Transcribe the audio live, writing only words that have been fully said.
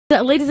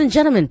Ladies and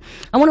gentlemen,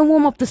 I want to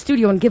warm up the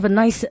studio and give a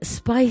nice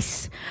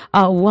spice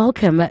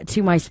welcome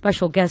to my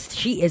special guest.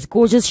 She is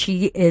gorgeous.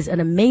 She is an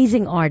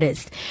amazing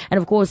artist. And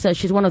of course,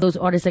 she's one of those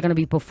artists that are going to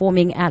be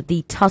performing at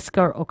the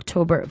Tusker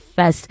October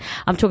Fest.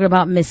 I'm talking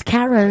about Miss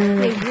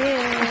Karun.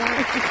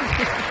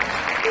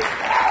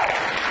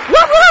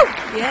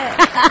 Woo-hoo!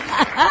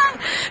 Yeah.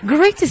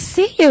 Great to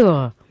see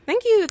you.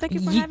 Thank you. Thank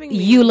you for having me.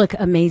 You look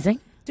amazing.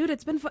 Dude,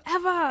 it's been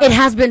forever. It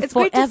has been it's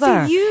forever. Great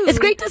to see you. It's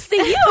great to see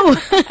you.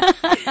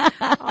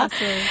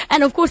 Awesome.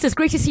 And of course, it's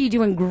great to see you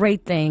doing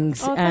great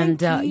things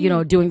and,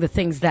 you. doing the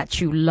things that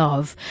you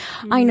love.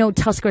 I know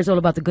Tusker is all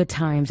about the good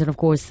times and, of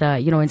course,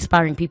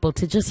 inspiring people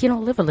to just,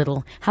 live a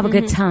little, have a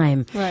good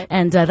time. Right.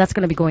 And that's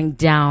going to be going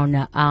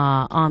down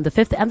on the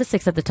 5th and the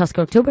 6th at the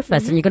Tusker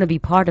Oktoberfest, and you're going to be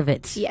part of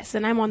it. Yes,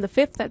 and I'm on the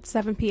 5th at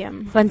 7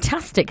 p.m.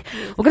 Fantastic.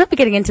 We're going to be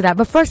getting into that.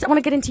 But first, I want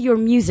to get into your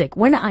music.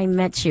 When I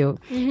met you,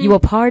 you were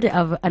part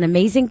of an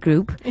amazing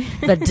group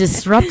that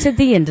disrupted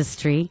the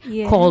industry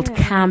called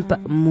Camp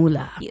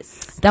Mula.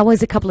 Yes. That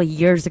was a couple of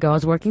years ago. I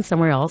was working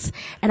somewhere else,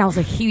 and I was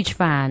a huge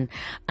fan.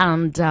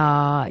 And,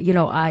 I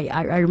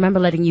remember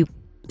letting you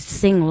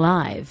sing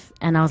live,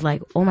 and I was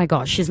like, oh my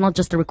gosh, she's not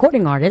just a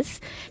recording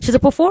artist, she's a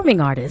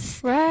performing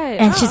artist. Right.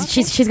 And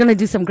she's going to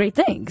do some greght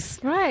things.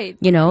 Right.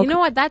 You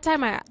know? At that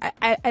time,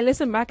 I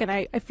listen back and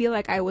I feel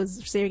like I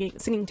was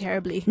singing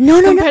terribly.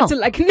 No. Compared to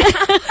like,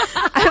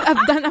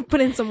 I've put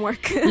in some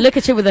work. Look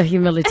at you with the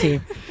humility.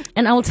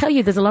 And I'll tell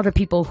you, there's a lot of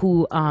people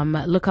who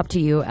look up to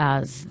you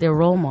as their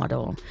role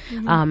model.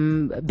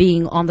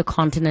 Being on the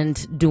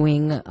continent,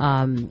 doing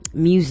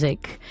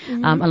music.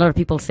 A lot of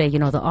people say,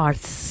 the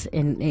arts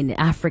in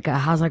Africa,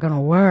 how's that going to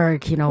work?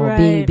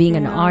 Being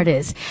an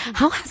artist.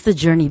 How has the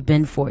journey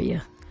been for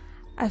you?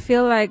 I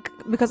feel like,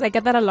 because I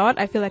get that a lot,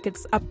 I feel like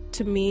it's up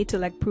to me to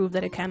like prove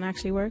that it can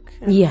actually work.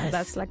 And yes.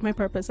 That's like my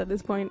purpose at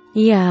this point.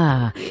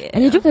 Yeah.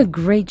 And you're doing a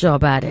great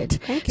job at it.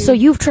 Thank you. So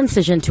you've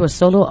transitioned to a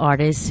solo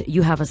artist.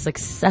 You have a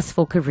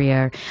successful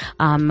career.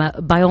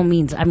 By all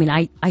means,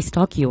 I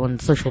stalk you on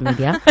social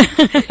media.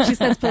 She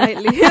says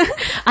politely.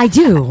 I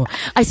do.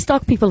 I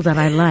stalk people that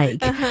I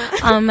like.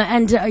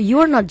 And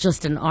you're not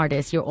just an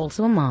artist, you're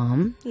also a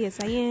mom. Yes,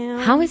 I am.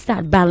 How is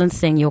that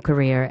balancing your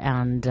career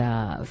and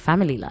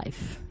family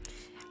life?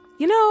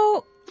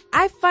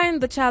 I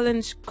find the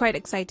challenge quite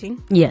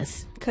exciting.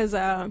 Yes. Because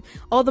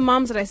all the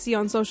moms that I see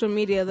on social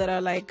media that are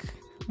like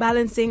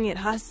balancing it,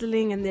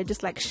 hustling, and they're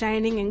just like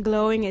shining and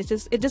glowing, it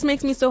just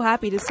makes me so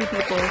happy to see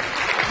people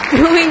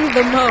doing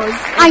the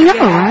most. I know,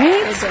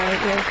 right?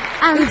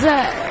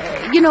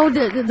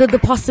 And the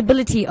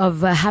possibility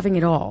of having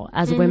it all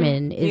as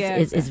women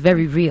is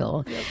very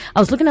real. Yep. I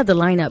was looking at the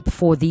lineup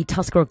for the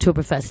Tusker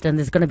Oktoberfest, and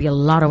there's going to be a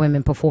lot of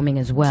women performing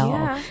as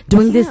well,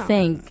 doing this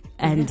thing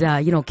and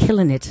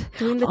killing it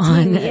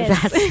on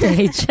that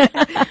stage.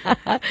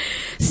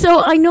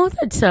 So I know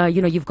that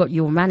you've got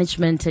your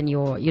management and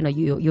you're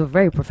a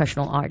very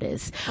professional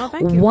artist. Oh,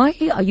 thank you. Why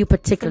are you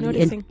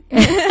particularly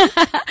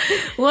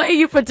why are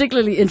you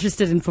particularly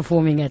interested in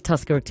performing at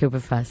Tusker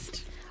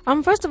Oktoberfest?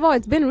 First of all,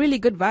 it's been really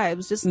good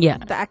vibes. Just the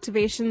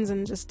activations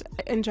and just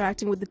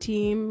interacting with the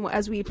team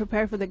as we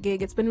prepare for the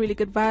gig. It's been really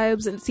good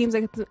vibes, and it seems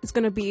like it's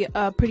going to be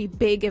a pretty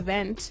big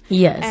event.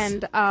 Yes.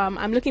 And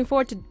I'm looking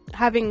forward to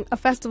having a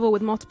festival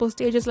with multiple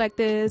stages like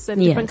this and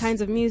different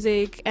kinds of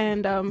music.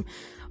 And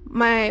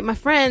my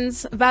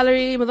friends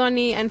Valerie,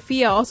 Madoni, and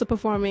Fia also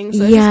performing,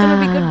 so it's just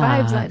gonna be good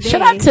vibes that day.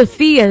 Shout out to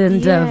Fia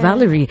and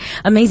Valerie,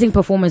 amazing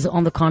performers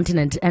on the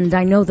continent, and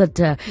I know that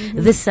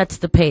this sets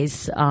the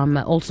pace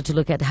also to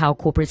look at how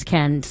corporates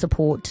can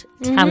support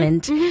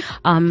talent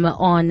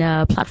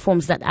on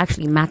platforms that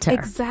actually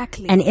matter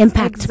and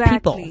impact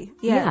people.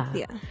 Yeah.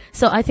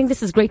 So I think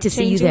this is great to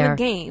see you there.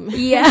 Changing the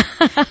game. Yeah.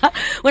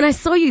 When I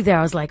saw you there,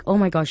 I was like, oh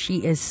my gosh,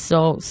 she is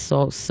so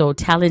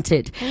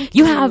talented.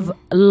 You have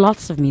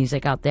lots of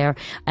music out there,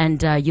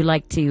 and you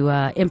like to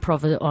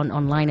improv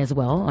online as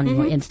well on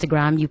your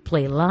Instagram. You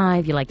play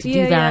live. You like to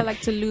do that. Yeah, I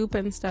like to loop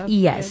and stuff.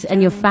 Yes,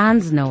 and your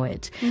fans know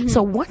it.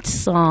 So what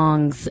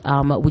songs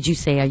would you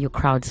say are your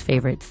crowd's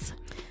favorites?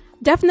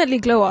 Definitely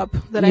Glow Up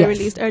that I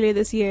released earlier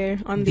this year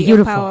on the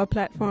Empower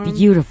platform.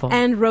 Beautiful.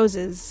 And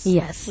Roses.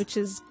 Yes. Which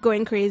is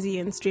going crazy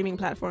in streaming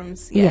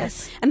platforms.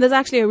 Yes. And there's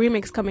actually a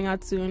remix coming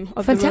out soon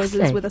of the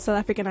Roses with a South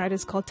African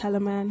artist called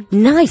Teleman.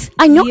 Nice.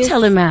 I know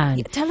Teleman.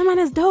 Yeah, Teleman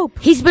is dope.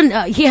 He's been,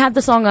 he had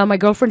the song My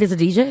Girlfriend is a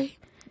DJ.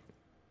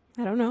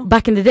 I don't know.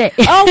 Back in the day.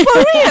 Oh, for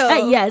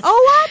real? Yes. Oh,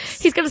 what?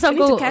 He's got a song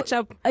to catch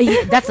up.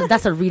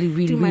 That's a really,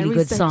 really, really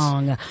good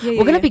song.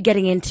 We're going to be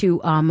getting into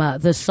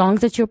the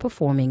songs that you're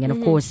performing, and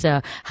of course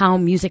how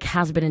music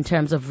has been in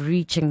terms of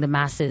reaching the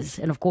masses,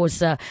 and of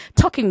course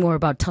talking more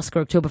about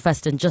Tusker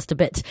Oktoberfest in just a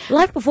bit.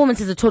 Live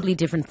performance is a totally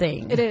different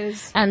thing. It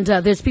is. And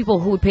there's people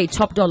who would pay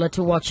top dollar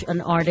to watch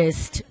an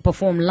artist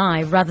perform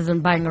live rather than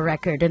buying a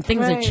record, and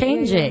things are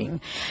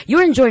changing.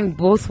 You're enjoying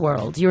both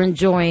worlds. You're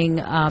enjoying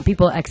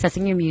people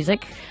accessing your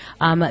music.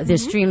 They're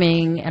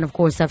streaming, and of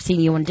course I've seen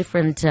you on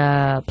different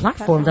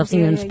platforms. I've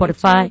seen it on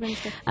Spotify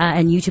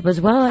and YouTube as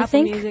well, Apple I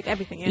think. Music,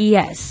 everything. Yeah.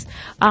 Yes.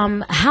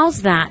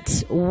 How's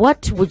that?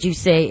 What would you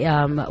say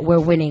we're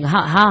winning?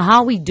 How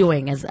are we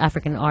doing as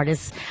African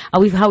artists? How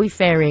are we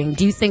faring?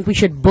 Do you think we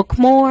should book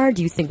more?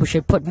 Do you think we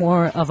should put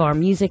more of our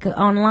music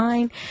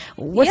online?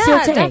 What's your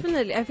take? Yeah,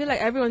 definitely. I feel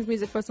like everyone's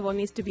music, first of all,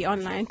 needs to be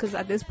online, because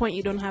at this point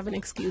you don't have an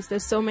excuse.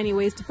 There's so many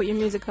ways to put your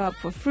music up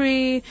for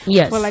free,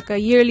 for like a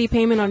yearly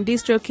payment on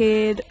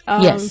DistroKid.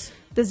 Yes.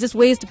 There's just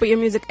ways to put your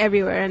music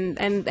everywhere,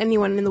 and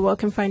anyone in the world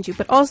can find you.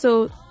 But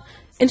also,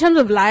 in terms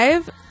of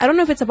live, I don't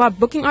know if it's about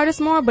booking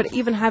artists more, but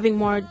even having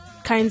more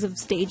kinds of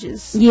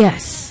stages.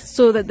 Yes.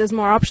 So that there's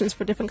more options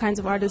for different kinds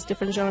of artists,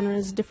 different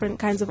genres, different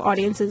kinds of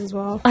audiences as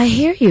well. I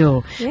hear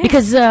you. Yeah.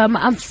 Because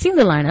I've seen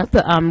the lineup.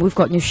 We've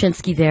got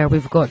Nushinsky there.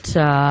 We've got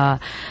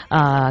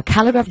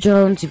Calligraph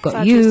Jones. You've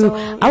got you. Soul,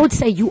 yeah. I would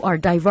say you are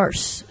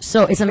diverse.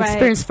 So it's an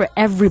experience for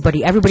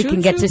everybody. Everybody can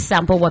get to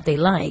sample what they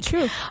like.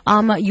 True.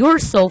 You're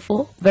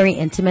soulful, very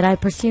intimate, I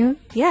presume.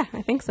 Yeah,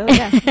 I think so,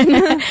 yeah.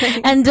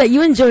 And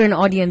you enjoy an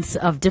audience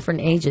of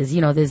different ages.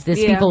 You know, there's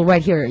people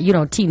right here, you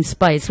know, Team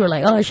Spice, who are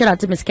like, oh, shout out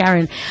to Miss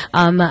Karun.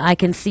 I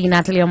can see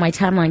Natalie on my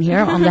timeline here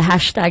on the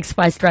hashtag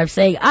Spice Drive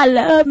saying, I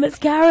love Miss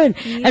Karun.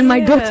 And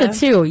my daughter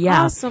too.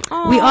 Yeah. Awesome.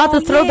 We are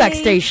the throwback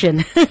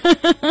station.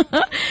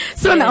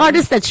 So an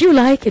artist that you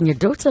like and your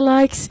daughter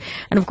likes.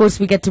 And of course,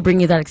 we get to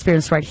bring you that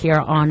experience right here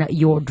on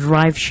your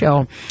Drive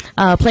show.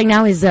 Playing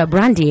now is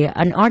Brandy,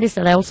 an artist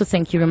that I also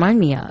think you remind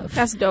me of.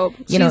 That's dope.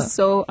 She's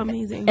so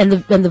amazing. And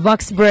the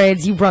box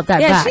braids, you brought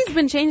that back. Yeah, she's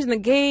been changing the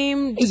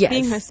game, just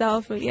being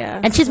herself. Yeah.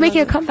 And she's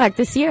making a comeback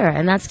this year,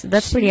 and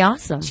that's pretty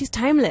awesome. She's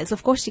timeless.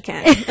 Of course she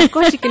can. Of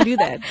course she can do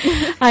that.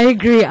 I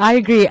agree.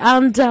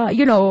 And,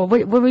 you know,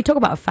 when we talk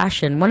about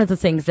fashion, one of the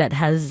things that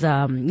has,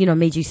 you know,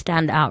 made you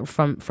stand out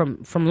from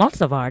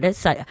lots of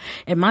artists,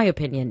 in my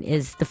opinion,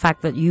 is the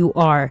fact that you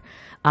are,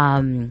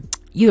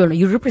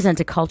 you represent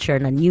a culture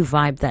and a new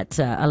vibe that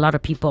a lot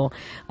of people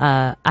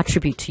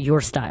attribute to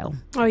your style.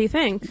 Oh, you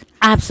think?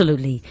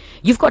 Absolutely.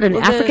 You've got an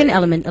African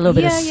element, a little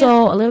bit of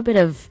soul, a little bit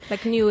of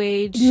like new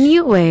age.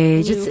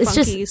 It's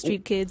just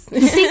street kids.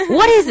 See,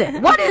 what is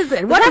it? What is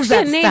it? What is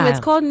that name? style? It's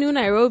called New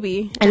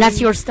Nairobi. And that's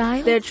your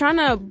style? They're trying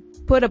to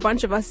put a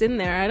bunch of us in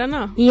there. I don't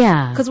know.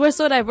 Yeah. Because we're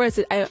so diverse.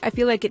 I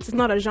feel like it's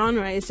not a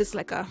genre. It's just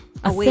like a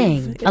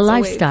wave. Thing, a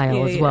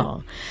lifestyle as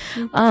well.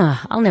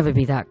 I'll never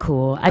be that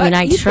cool. I mean,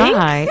 I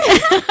try.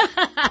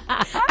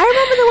 I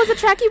remember there was a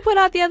track you put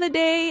out the other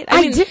day.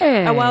 I mean, did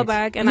a while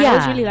back, and I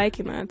was really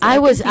liking that. So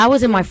I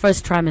was in my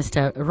first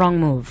trimester. Wrong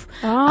move.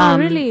 Oh,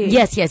 really?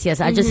 Yes.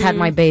 I just had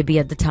my baby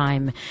at the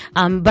time.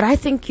 But I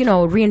think, you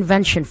know,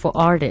 reinvention for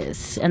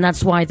artists, and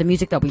that's why the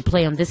music that we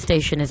play on this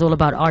station is all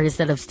about artists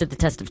that have stood the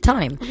test of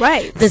time.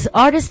 Right. There's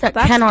artists that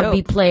cannot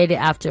be played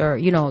after,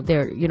 you know,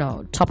 they're, you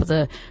know, top of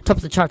the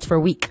charts for a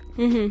week.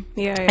 Mm-hmm.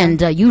 Yeah.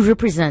 And you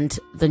represent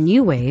the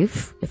new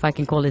wave, if I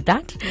can call it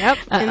that. Yep.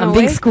 I'm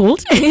being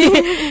schooled.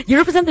 You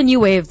represent the new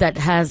wave that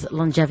has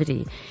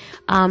longevity.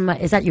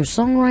 Is that your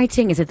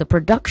songwriting? Is it the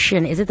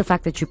production? Is it the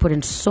fact that you put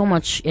in so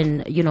much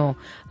in, you know,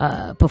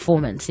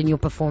 performance, in your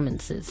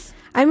performances?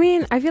 I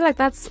mean, I feel like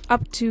that's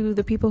up to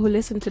the people who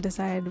listen to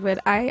decide, but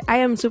I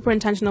am super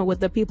intentional with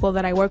the people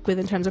that I work with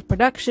in terms of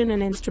production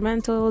and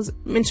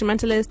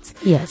instrumentalists.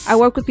 Yes. I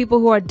work with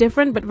people who are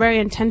different but very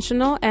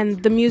intentional,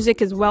 and the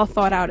music is well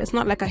thought out. It's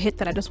not like a hit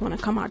that I just want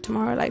to come out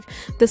tomorrow. Like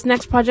this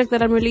next project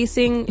that I'm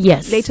releasing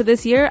later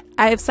this year,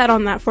 I have sat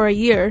on that for a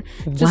year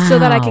just so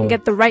that I can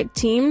get the right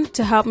team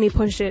to help me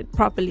push it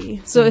properly.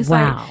 So it's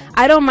like,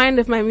 I don't mind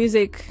if my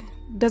music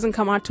doesn't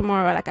come out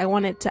tomorrow. Like, I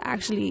want it to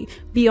actually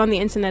be on the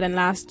internet and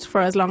last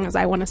for as long as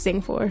I want to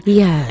sing for.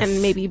 Yes.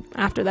 And maybe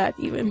after that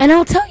even. And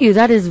I'll tell you,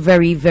 that is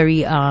very,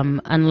 very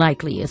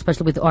unlikely,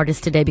 especially with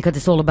artists today, because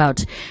it's all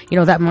about, you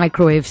know, that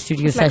microwave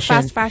studio it's session.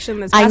 Like fast fashion,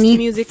 there's fast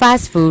music.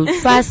 Fast food,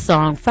 fast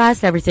song,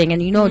 fast everything, and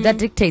you know, that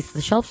dictates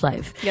the shelf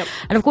life. Yep.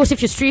 And of course,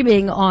 if you're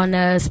streaming on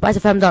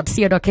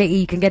spicefm.co.ke,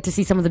 you can get to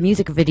see some of the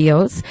music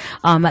videos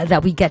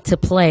that we get to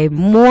play.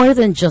 More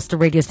than just a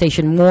radio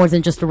station, more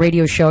than just a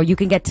radio show. You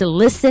can get to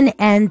listen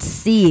and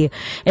see.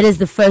 It is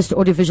the first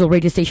audiovisual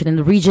radio station in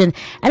the region.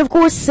 And of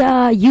course,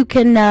 you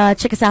can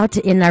check us out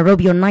in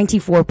Nairobi on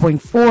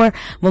 94.4,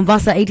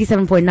 Mombasa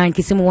 87.9,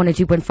 Kisumu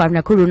 102.5,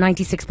 Nakuru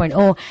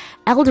 96.0,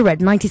 Eldoret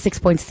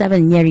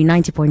 96.7, Nyeri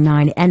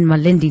 90.9, and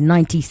Malindi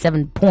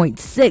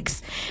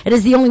 97.6. It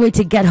is the only way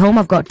to get home.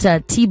 I've got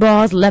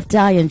T-bars, left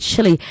eye, and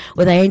chili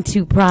with I ain't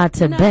too proud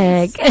to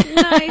beg.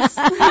 Nice.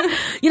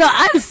 You know,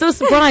 I'm so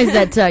surprised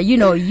that, you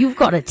know, you've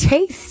got a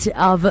taste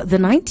of the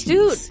 90s.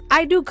 Dude,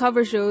 I do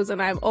cover shows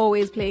and I'm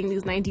always playing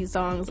these 90s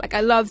songs. Like, I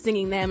love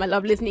singing them. I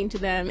love listening to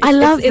them.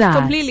 It's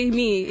completely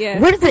me, yeah.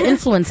 Where did the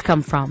influence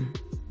come from?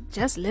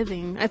 Just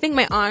living. I think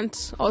my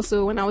aunt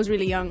also, when I was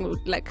really young,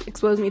 would like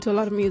expose me to a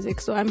lot of music.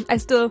 So I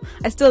still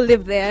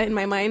live there in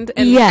my mind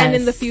and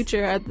in the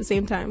future at the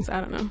same time. So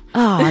I don't know.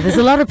 There's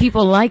a lot of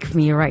people like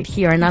me right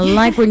here, and I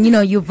like when, you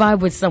know, you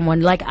vibe with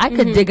someone. Like, I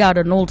could dig out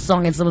an old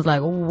song and someone's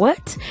like,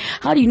 "What?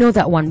 How do you know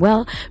that one?"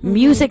 Well,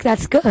 music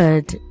that's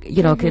good,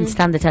 you know, can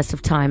stand the test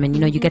of time, and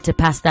you know, you get to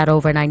pass that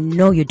over. And I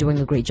know you're doing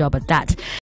a great job at that.